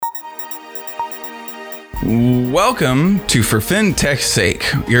Welcome to For FinTech's Sake,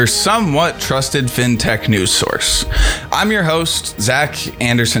 your somewhat trusted FinTech news source. I'm your host, Zach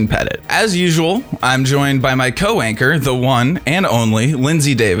Anderson Pettit. As usual, I'm joined by my co-anchor, the one and only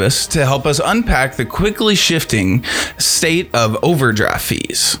Lindsay Davis, to help us unpack the quickly shifting state of overdraft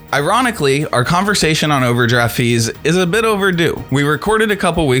fees. Ironically, our conversation on overdraft fees is a bit overdue. We recorded a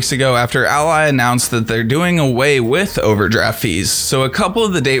couple weeks ago after Ally announced that they're doing away with overdraft fees, so a couple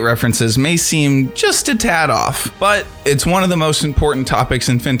of the date references may seem just a tad off, but it's one of the most important topics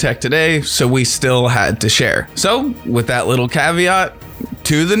in fintech today, so we still had to share. So, with that little caveat,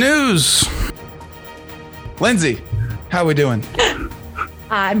 to the news. Lindsay, how we doing?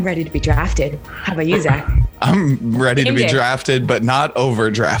 I'm ready to be drafted. How about you, Zach? I'm ready to be drafted, but not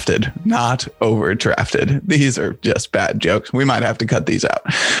overdrafted. Not overdrafted. These are just bad jokes. We might have to cut these out.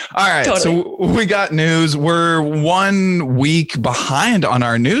 All right. Totally. So we got news. We're 1 week behind on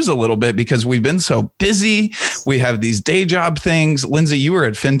our news a little bit because we've been so busy. We have these day job things. Lindsay, you were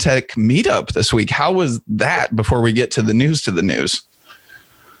at FinTech Meetup this week. How was that before we get to the news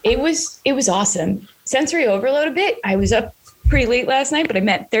It was awesome. Sensory overload a bit. I was up pretty late last night, but I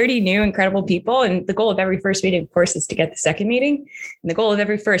met 30 new incredible people. And the goal of every first meeting, of course, is to get the second meeting. And the goal of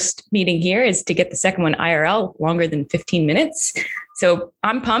every first meeting here is to get the second one IRL longer than 15 minutes. So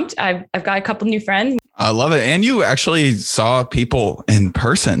I'm pumped. I've got a couple new friends. I love it. And you actually saw people in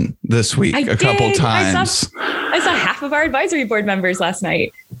person this week couple times. I saw half of our advisory board members last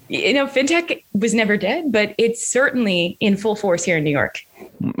night. You know, fintech was never dead, but it's certainly in full force here in New York.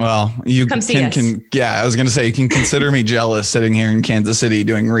 Well, you can I was going to say, you can consider me jealous sitting here in Kansas City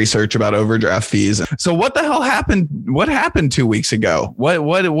doing research about overdraft fees. So what the hell happened? What happened 2 weeks ago?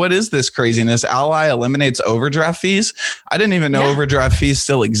 What is this craziness? Ally eliminates overdraft fees. I didn't even know overdraft fees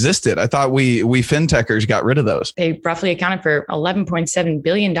still existed. I thought we fintechers got rid of those. They roughly accounted for $11.7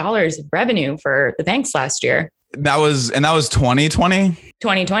 billion of revenue for the banks last year. That was 2020?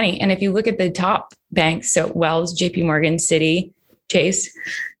 2020. And if you look at the top banks, so Wells, JP Morgan, Citi, Chase,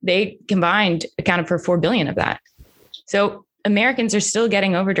 they combined accounted for $4 billion of that. So Americans are still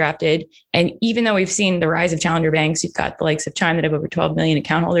getting overdrafted. And even though we've seen the rise of challenger banks, you've got the likes of Chime that have over 12 million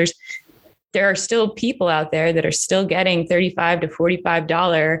account holders, there are still people out there that are still getting $35 to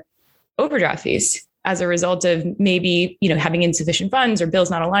 $45 overdraft fees as a result of maybe, having insufficient funds or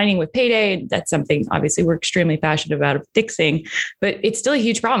bills not aligning with payday. That's something obviously we're extremely passionate about fixing, but it's still a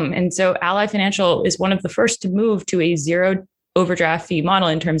huge problem. And so Ally Financial is one of the first to move to a zero overdraft fee model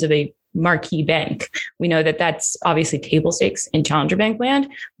in terms of a marquee bank. We know that that's obviously table stakes in challenger bank land,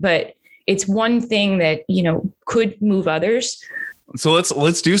 but it's one thing that, could move others. So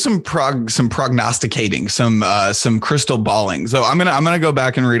let's do some prognosticating, some crystal balling. So I'm gonna go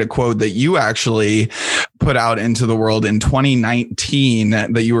back and read a quote that you actually put out into the world in 2019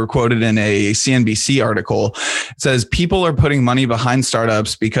 that you were quoted in a CNBC article. It says people are putting money behind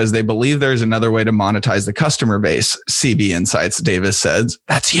startups because they believe there's another way to monetize the customer base. CB Insights Davis says,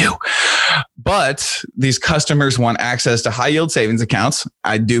 that's you. But these customers want access to high yield savings accounts.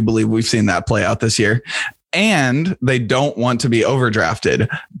 I do believe we've seen that play out this year. And they don't want to be overdrafted.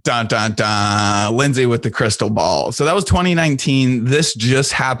 Dun, dun, dun. Lindsay with the crystal ball. So that was 2019. This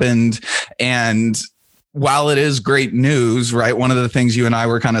just happened. And while it is great news, right? One of the things you and I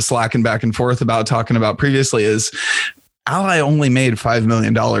were kind of slacking back and forth about talking about previously is Ally only made $5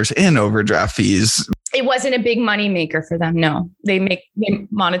 million in overdraft fees. It wasn't a big money maker for them. No, they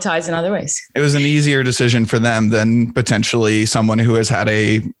monetize in other ways. It was an easier decision for them than potentially someone who has had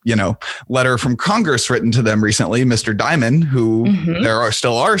a, letter from Congress written to them recently, Mr. Diamond, who there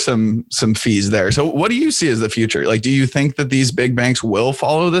still are some fees there. So what do you see as the future? Like, do you think that these big banks will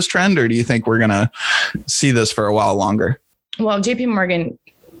follow this trend, or do you think we're going to see this for a while longer? Well, JP Morgan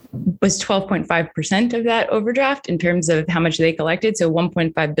was 12.5% of that overdraft in terms of how much they collected. So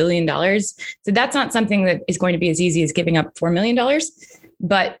 $1.5 billion. So that's not something that is going to be as easy as giving up $4 million,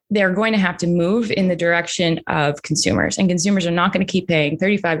 but they're going to have to move in the direction of consumers, and consumers are not going to keep paying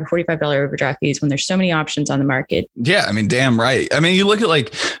 $35 or $45 overdraft fees when there's so many options on the market. Yeah. I mean, damn right. I mean, you look at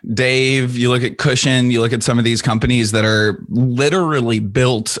like Dave, you look at Cushion, you look at some of these companies that are literally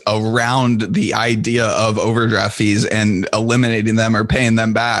built around the idea of overdraft fees and eliminating them or paying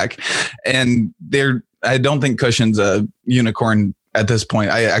them back. And I don't think Cushion's a unicorn at this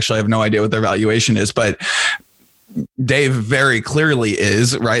point. I actually have no idea what their valuation is, but Dave very clearly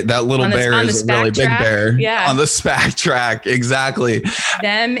is, right? That little bear is a really big bear on the SPAC track. Exactly.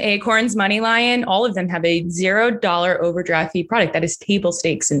 Them, Acorns, MoneyLion, all of them have a $0 overdraft fee product that is table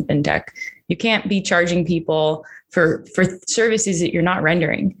stakes in fintech. You can't be charging people for services that you're not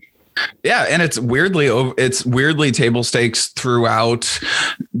rendering. Yeah, and it's weirdly table stakes throughout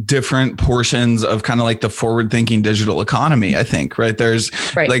different portions of kind of like the forward-thinking digital economy, I think, right? There's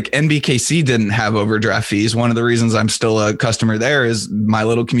like NBKC didn't have overdraft fees. One of the reasons I'm still a customer there is my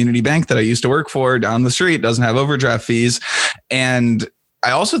little community bank that I used to work for down the street doesn't have overdraft fees. And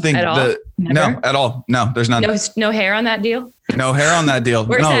I also think no, at all. No, there's none. No hair on that deal. No hair on that deal.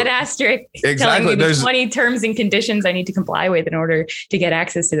 Where's that asterisk? Exactly. Telling me There's 20 terms and conditions I need to comply with in order to get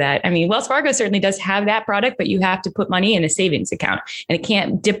access to that. I mean, Wells Fargo certainly does have that product, but you have to put money in a savings account and it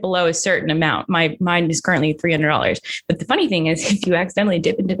can't dip below a certain amount. Mine is currently $300. But the funny thing is, if you accidentally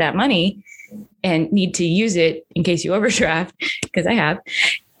dip into that money and need to use it in case you overdraft, because I have,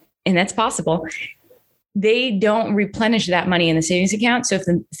 and that's possible, they don't replenish that money in the savings account. So if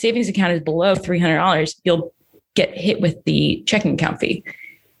the savings account is below $300, you'll get hit with the checking account fee.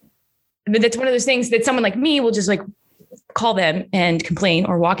 But that's one of those things that someone like me will just like call them and complain,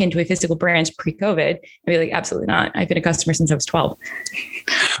 or walk into a physical branch pre-COVID and be like, absolutely not. I've been a customer since I was 12.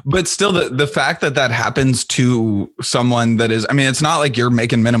 But still, the fact that happens to someone that is, I mean, it's not like you're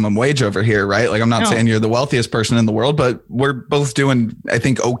making minimum wage over here, right? Like, I'm not saying you're the wealthiest person in the world, but we're both doing, I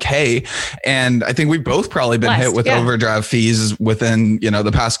think, okay. And I think we've both probably been hit with overdraft fees within,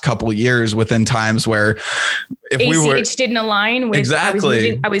 the past couple of years, within times where if ACH didn't align with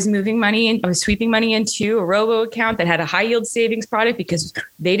exactly. I was moving money in, I was sweeping money into a robo account that had a high yield savings product because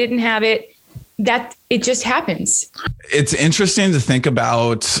they didn't have it. That it just happens. It's interesting to think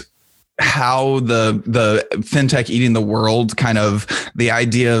about how the fintech eating the world, kind of the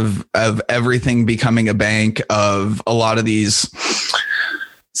idea of everything becoming a bank, of a lot of these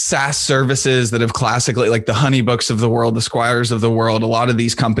SaaS services that have classically, like the Honeybooks of the world, the Squires of the world, a lot of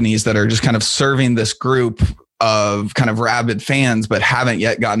these companies that are just kind of serving this group of kind of rabid fans, but haven't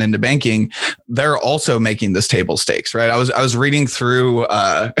yet gotten into banking, they're also making this table stakes, right? I was reading through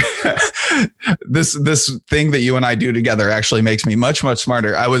this thing that you and I do together actually makes me much, much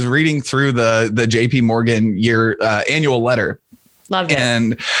smarter. I was reading through the JP Morgan annual letter. Loved it.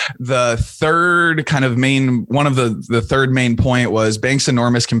 And the third kind of one of the third main point was banks'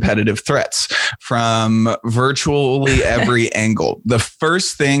 enormous competitive threats from virtually every angle. The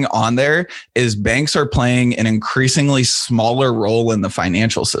first thing on there is banks are playing an increasingly smaller role in the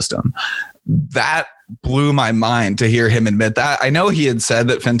financial system. That blew my mind to hear him admit that. I know he had said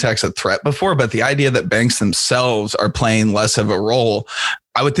that fintech's a threat before, but the idea that banks themselves are playing less of a role,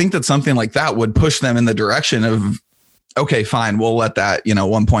 I would think that something like that would push them in the direction of, okay, fine, we'll let that,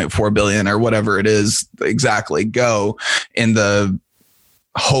 1.4 billion or whatever it is exactly go in the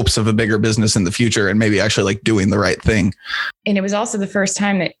hopes of a bigger business in the future and maybe actually like doing the right thing. And it was also the first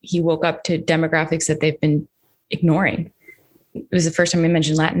time that he woke up to demographics that they've been ignoring. It was the first time we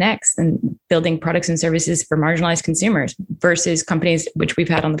mentioned Latinx and building products and services for marginalized consumers versus companies, which we've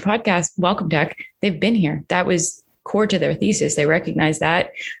had on the podcast, Welcome Tech. They've been here. That was core to their thesis. They recognize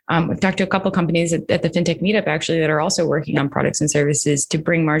that. We've talked to a couple of companies at the FinTech Meetup, actually, that are also working on products and services to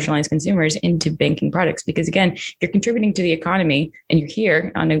bring marginalized consumers into banking products. Because again, you're contributing to the economy and you're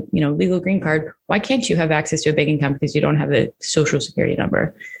here on a legal green card. Why can't you have access to a banking account because you don't have a social security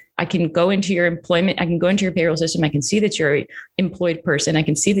number? I can go into your employment. I can go into your payroll system. I can see that you're an employed person. I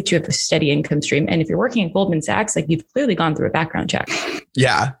can see that you have a steady income stream. And if you're working at Goldman Sachs, like, you've clearly gone through a background check.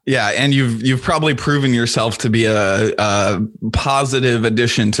 Yeah. And you've probably proven yourself to be a positive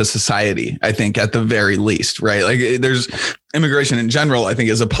addition to society, I think, at the very least, right? Like, there's immigration in general, I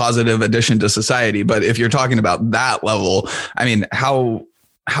think, is a positive addition to society. But if you're talking about that level, I mean, how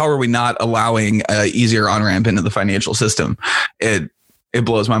are we not allowing an easier on-ramp into the financial system? It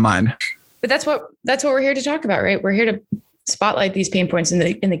blows my mind. But that's what we're here to talk about, right? We're here to spotlight these pain points in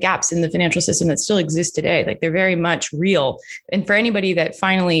the gaps in the financial system that still exist today. Like, they're very much real. And for anybody that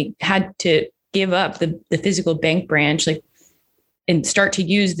finally had to give up the physical bank branch, like, and start to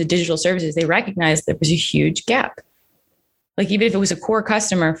use the digital services, they recognize there was a huge gap. Like, even if it was a core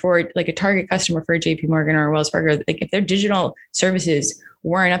customer for, like, a target customer for a JP Morgan or a Wells Fargo, like, if their digital services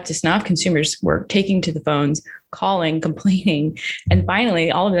weren't up to snuff, consumers were taking to the phones, calling, complaining. And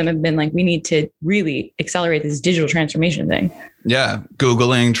finally, all of them have been like, we need to really accelerate this digital transformation thing. Yeah.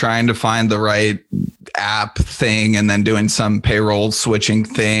 Googling, trying to find the right app thing, and then doing some payroll switching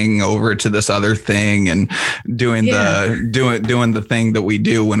thing over to this other thing, and doing the thing that we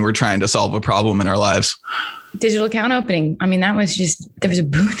do when we're trying to solve a problem in our lives. Digital account opening. I mean, there was a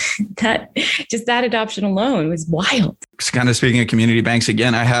boom that adoption alone was wild. Just kind of speaking of community banks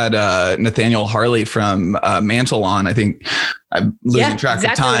again, I had Nathaniel Harley from Mantle on. I think I'm losing track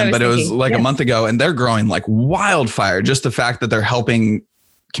of time, but it was like a month ago, and they're growing like wildfire. Just the fact that they're helping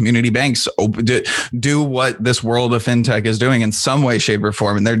community banks do what this world of fintech is doing in some way, shape, or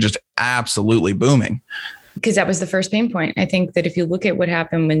form. And they're just absolutely booming. Because that was the first pain point. I think that if you look at what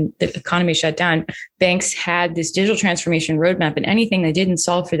happened when the economy shut down, banks had this digital transformation roadmap, and anything that didn't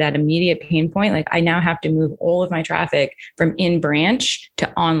solve for that immediate pain point, like I now have to move all of my traffic from in branch to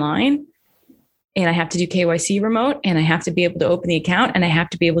online, and I have to do KYC remote, and I have to be able to open the account, and I have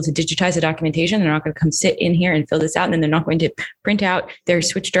to be able to digitize the documentation. They're not going to come sit in here and fill this out, and then they're not going to print out their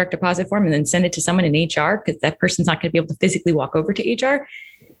switch direct deposit form and then send it to someone in HR, because that person's not going to be able to physically walk over to HR.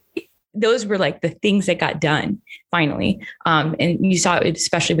 Those were like the things that got done finally. And you saw it,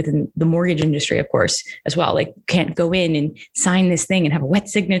 especially within the mortgage industry, of course, as well. Like, you can't go in and sign this thing and have a wet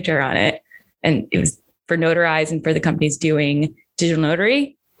signature on it. And it was for Notarize and for the companies doing digital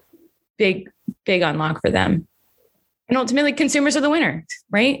notary, big unlock for them. And ultimately consumers are the winner,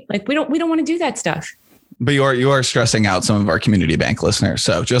 right? Like we don't want to do that stuff. But you are stressing out some of our community bank listeners.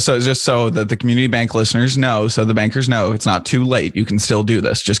 So just so that the community bank listeners know, so the bankers know, it's not too late. You can still do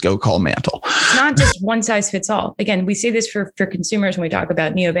this. Just go call Mantle. It's not just one size fits all. Again, we say this for consumers when we talk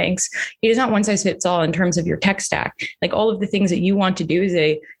about neobanks. It is not one size fits all in terms of your tech stack. Like all of the things that you want to do as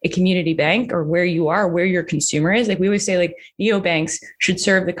a community bank, or where you are, where your consumer is. Like we always say, like neobanks should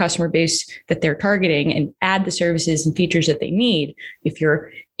serve the customer base that they're targeting and add the services and features that they need. If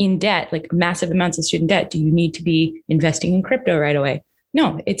you're in debt, like massive amounts of student debt, do you need to be investing in crypto right away?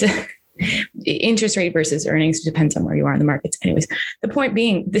 No, it's a interest rate versus earnings depends on where you are in the markets. Anyways, the point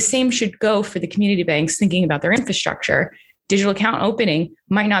being, the same should go for the community banks thinking about their infrastructure. Digital account opening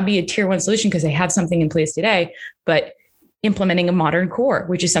might not be a tier one solution because they have something in place today, but implementing a modern core,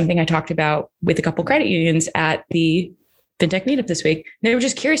 which is something I talked about with a couple credit unions at the FinTech meetup this week. They were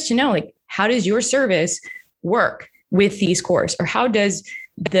just curious to know, like, how does your service work with these cores, or how does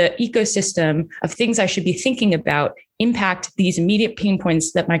the ecosystem of things I should be thinking about impact these immediate pain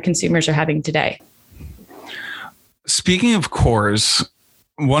points that my consumers are having today? Speaking of cores,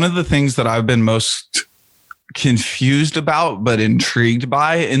 one of the things that I've been most confused about, but intrigued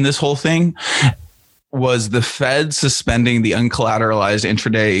by in this whole thing was the Fed suspending the uncollateralized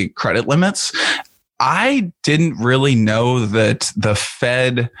intraday credit limits. I didn't really know that the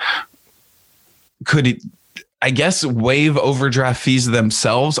Fed could, I guess, waive overdraft fees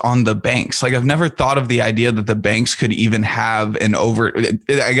themselves on the banks. Like, I've never thought of the idea that the banks could even have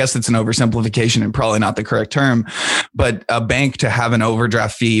I guess it's an oversimplification and probably not the correct term, but a bank to have an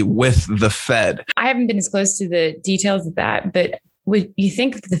overdraft fee with the Fed. I haven't been as close to the details of that, but would you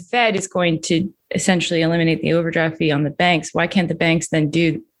think the Fed is going to essentially eliminate the overdraft fee on the banks? Why can't the banks then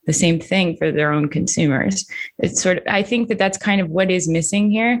do the same thing for their own consumers? It's sort of, I think that that's kind of what is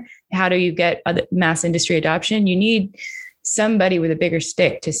missing here. How do you get mass industry adoption? You need somebody with a bigger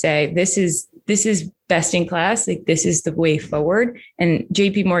stick to say, this is best in class. Like, this is the way forward. And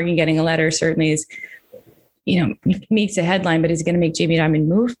JP Morgan getting a letter certainly is, meets a headline, but is it going to make Jamie Dimon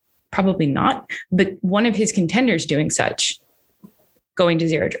move? Probably not. But one of his contenders doing such, going to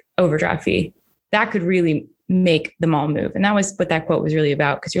zero overdraft fee, that could really make them all move. And that was what that quote was really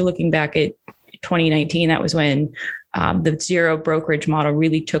about. Because you're looking back at 2019, that was when the zero brokerage model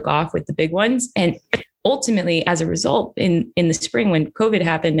really took off with the big ones. And ultimately, as a result, in the spring when COVID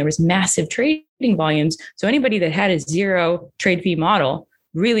happened, there was massive trading volumes. So anybody that had a zero trade fee model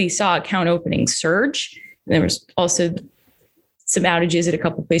really saw account openings surge. And there was also some outages at a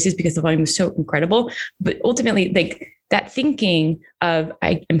couple of places because the volume was so incredible. But ultimately, like that thinking of,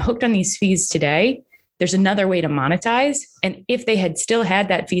 I am hooked on these fees today, there's another way to monetize. And if they had still had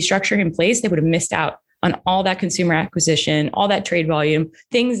that fee structure in place, they would have missed out on all that consumer acquisition, all that trade volume,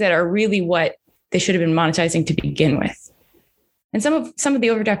 things that are really what they should have been monetizing to begin with. And some of the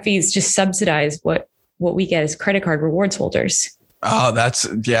overdraft fees just subsidize what we get as credit card rewards holders. Oh,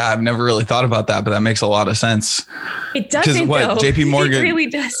 I've never really thought about that, but that makes a lot of sense. It doesn't, though. JP Morgan, it really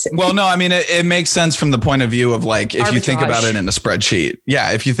does. Well, no, I mean, it makes sense from the point of view of like, if you think about it in a spreadsheet.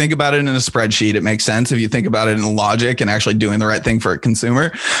 Yeah. If you think about it in a spreadsheet, it makes sense. If you think about it in logic and actually doing the right thing for a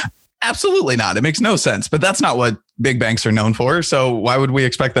consumer, absolutely not. It makes no sense, but that's not what big banks are known for. So why would we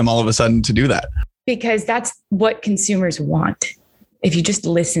expect them all of a sudden to do that? Because that's what consumers want. If you just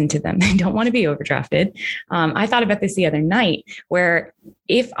listen to them, they don't want to be overdrafted. I thought about this the other night, where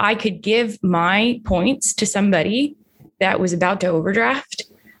if I could give my points to somebody that was about to overdraft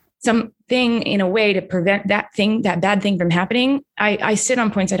something in a way to prevent that bad thing from happening, I sit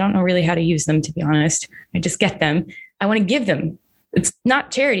on points. I don't know really how to use them, to be honest. I just get them. I want to give them. It's not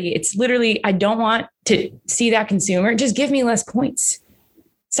charity. It's literally, I don't want to see that consumer. Just give me less points.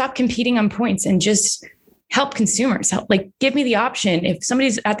 Stop competing on points and just help consumers. Give me the option. If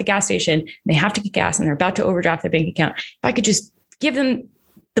somebody's at the gas station and they have to get gas and they're about to overdraft their bank account, if I could just give them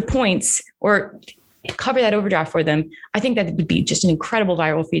the points or cover that overdraft for them, I think that would be just an incredible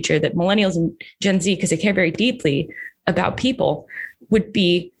viral feature that millennials and Gen Z, because they care very deeply about people, would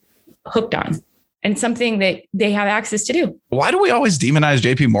be hooked on, and something that they have access to do. Why do we always demonize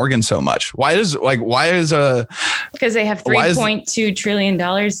JP Morgan so much? Because they have $3.2 trillion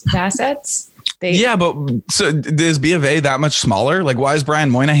of assets. But so is B of A that much smaller? Like, why is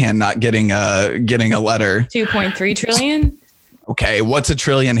Brian Moynihan not getting a letter? 2.3 trillion. Okay, what's a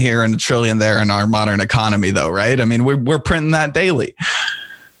trillion here and a trillion there in our modern economy, though, right? I mean, we're printing that daily.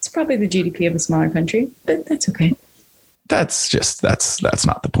 It's probably the GDP of a smaller country, but that's okay. That's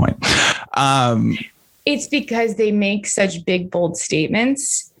not the point. It's because they make such big, bold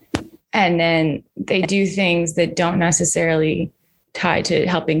statements, and then they do things that don't necessarily tie to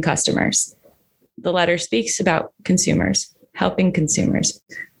helping customers. The letter speaks about consumers, helping consumers,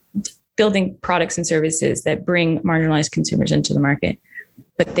 building products and services that bring marginalized consumers into the market,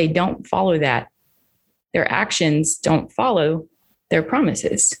 but they don't follow that. Their actions don't follow their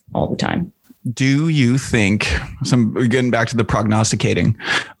promises all the time. Do you think, getting back to the prognosticating,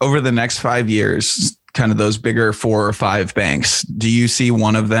 over the next 5 years, kind of those bigger 4 or 5 banks, do you see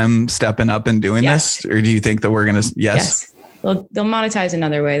one of them stepping up and doing this? Or do you think that we're going to, yes? They'll monetize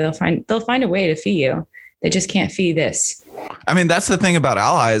another way. They'll find a way to fee you. They just can't fee this. I mean, that's the thing about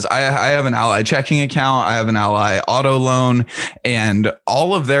Ally's. I have an Ally checking account. I have an Ally auto loan, and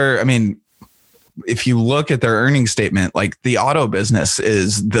all of their, I mean, if you look at their earnings statement, like the auto business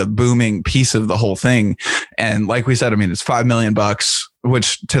is the booming piece of the whole thing. And like we said, I mean, it's $5 million,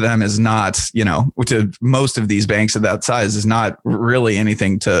 which to them is not, to most of these banks of that size is not really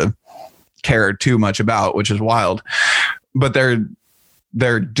anything to care too much about, which is wild. But their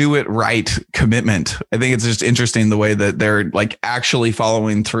do it right commitment, I think it's just interesting the way that they're like actually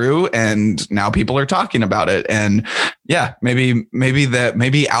following through, and now people are talking about it. And yeah, maybe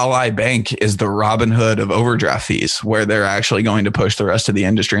Ally Bank is the Robin Hood of overdraft fees, where they're actually going to push the rest of the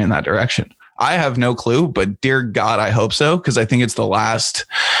industry in that direction. I have no clue, but dear God, I hope so, because I think it's like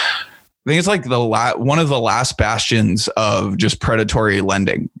one of the last bastions of just predatory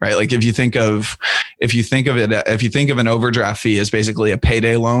lending, right? Like if you think of an overdraft fee as basically a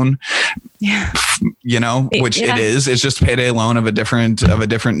payday loan, which it is, it's just a payday loan of a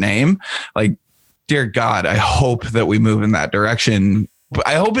different name. Like, dear God, I hope that we move in that direction. But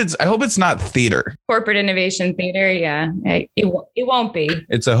I hope it's not theater. Corporate innovation theater. Yeah, it won't be.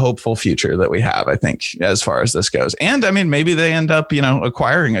 It's a hopeful future that we have, I think, as far as this goes. And I mean, maybe they end up,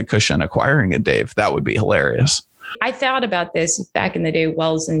 acquiring a Cushion, acquiring a Dave. That would be hilarious. I thought about this back in the day.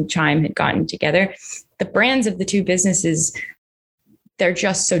 Wells and Chime had gotten together. The brands of the two businesses, they're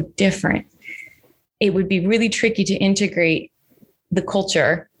just so different. It would be really tricky to integrate the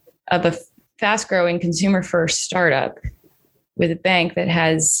culture of a fast-growing consumer-first startup with a bank that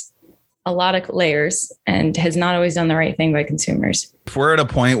has a lot of layers and has not always done the right thing by consumers. If we're at a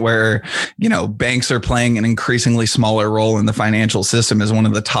point where, banks are playing an increasingly smaller role in the financial system as one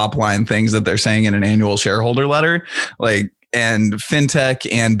of the top line things that they're saying in an annual shareholder letter, and fintech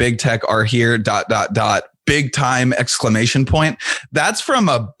and big tech are here, ... big time ! That's from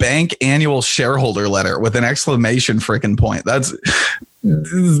a bank annual shareholder letter with an exclamation freaking point. That's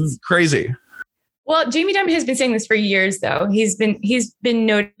crazy. Well, Jamie Dimon has been saying this for years, though. He's been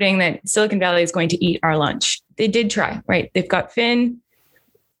noting that Silicon Valley is going to eat our lunch. They did try, right? They've got Fin.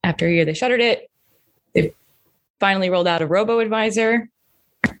 After a year, they shuttered it. They've finally rolled out a robo-advisor.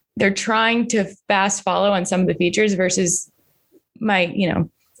 They're trying to fast follow on some of the features versus my,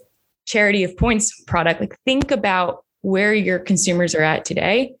 charity of points product. Like, think about where your consumers are at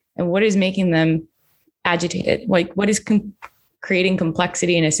today and what is making them agitated. Like, what is creating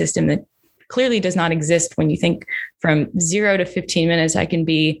complexity in a system that clearly does not exist when you think from 0 to 15 minutes, I can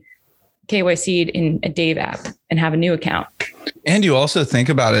be KYC'd in a Dave app and have a new account. And you also think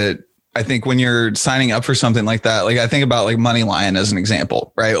about it, I think when you're signing up for something like that, like I think about like MoneyLion as an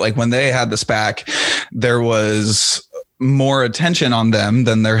example, right? Like when they had the SPAC, there was more attention on them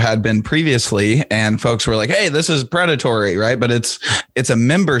than there had been previously. And folks were like, hey, this is predatory, right? But it's a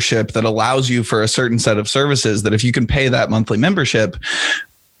membership that allows you for a certain set of services that if you can pay that monthly membership,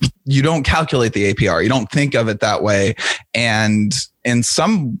 you don't calculate the APR. You don't think of it that way. And in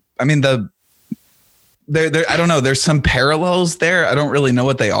some, I mean, I don't know, there's some parallels there. I don't really know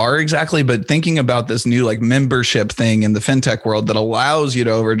what they are exactly, but thinking about this new like membership thing in the fintech world that allows you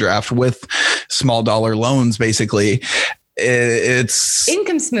to overdraft with small dollar loans, basically, it's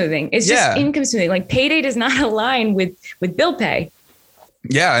income smoothing. It's just income smoothing. Like Payday does not align with bill pay.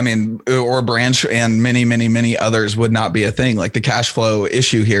 Yeah, I mean, or Branch and many, many, many others would not be a thing. Like the cash flow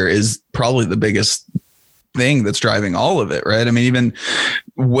issue here is probably the biggest thing that's driving all of it, right? I mean, even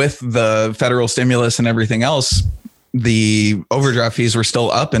with the federal stimulus and everything else, the overdraft fees were still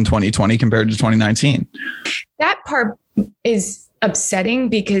up in 2020 compared to 2019. That part is upsetting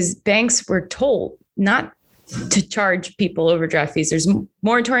because banks were told not to charge people overdraft fees. There's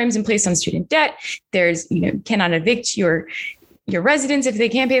moratoriums in place on student debt. There's, cannot evict your residents if they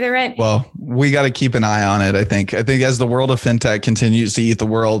can't pay their rent. Well, we got to keep an eye on it. I think as the world of fintech continues to eat the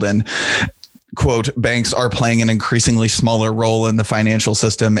world and quote, banks are playing an increasingly smaller role in the financial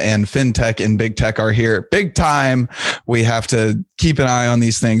system and fintech and big tech are here big time. We have to keep an eye on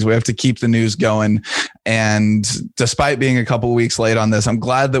these things. We have to keep the news going. And despite being a couple of weeks late on this, I'm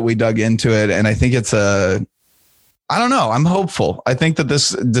glad that we dug into it. And I think I don't know. I'm hopeful. I think that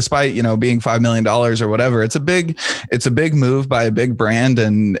this, despite, being $5 million or whatever, it's a big move by a big brand.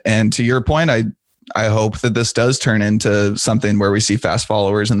 And to your point, I hope that this does turn into something where we see fast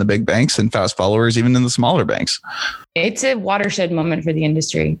followers in the big banks and fast followers even in the smaller banks. It's a watershed moment for the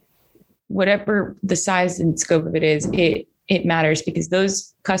industry. Whatever the size and scope of it is, it matters because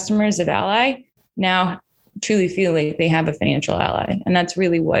those customers of Ally now truly feel like they have a financial ally. And that's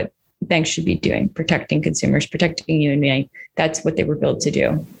really what banks should be doing, protecting consumers, protecting you and me. That's what they were built to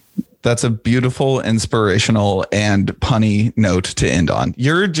do. That's a beautiful, inspirational, and punny note to end on.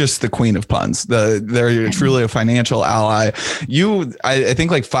 You're just the queen of puns. They're truly a financial ally. I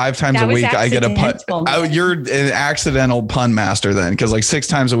think like 5 times a week I get a pun. You're an accidental pun master then, because like 6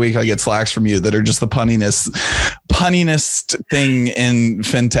 times a week I get slacks from you that are just the punniest thing in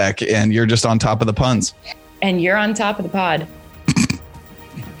fintech, and you're just on top of the puns. And you're on top of the pod.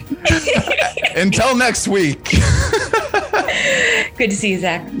 Until next week. Good to see you,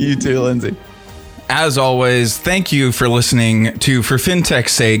 Zach. You too, Lindsay. As always, thank you for listening to For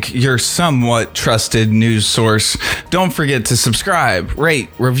FinTech's Sake, your somewhat trusted news source. Don't forget to subscribe, rate,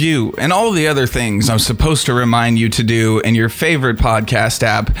 review, and all the other things I'm supposed to remind you to do in your favorite podcast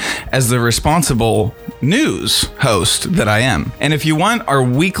app as the responsible news host that I am. And if you want our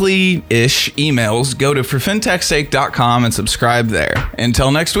weekly-ish emails, go to forfintechsake.com and subscribe there.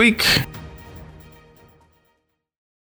 Until next week.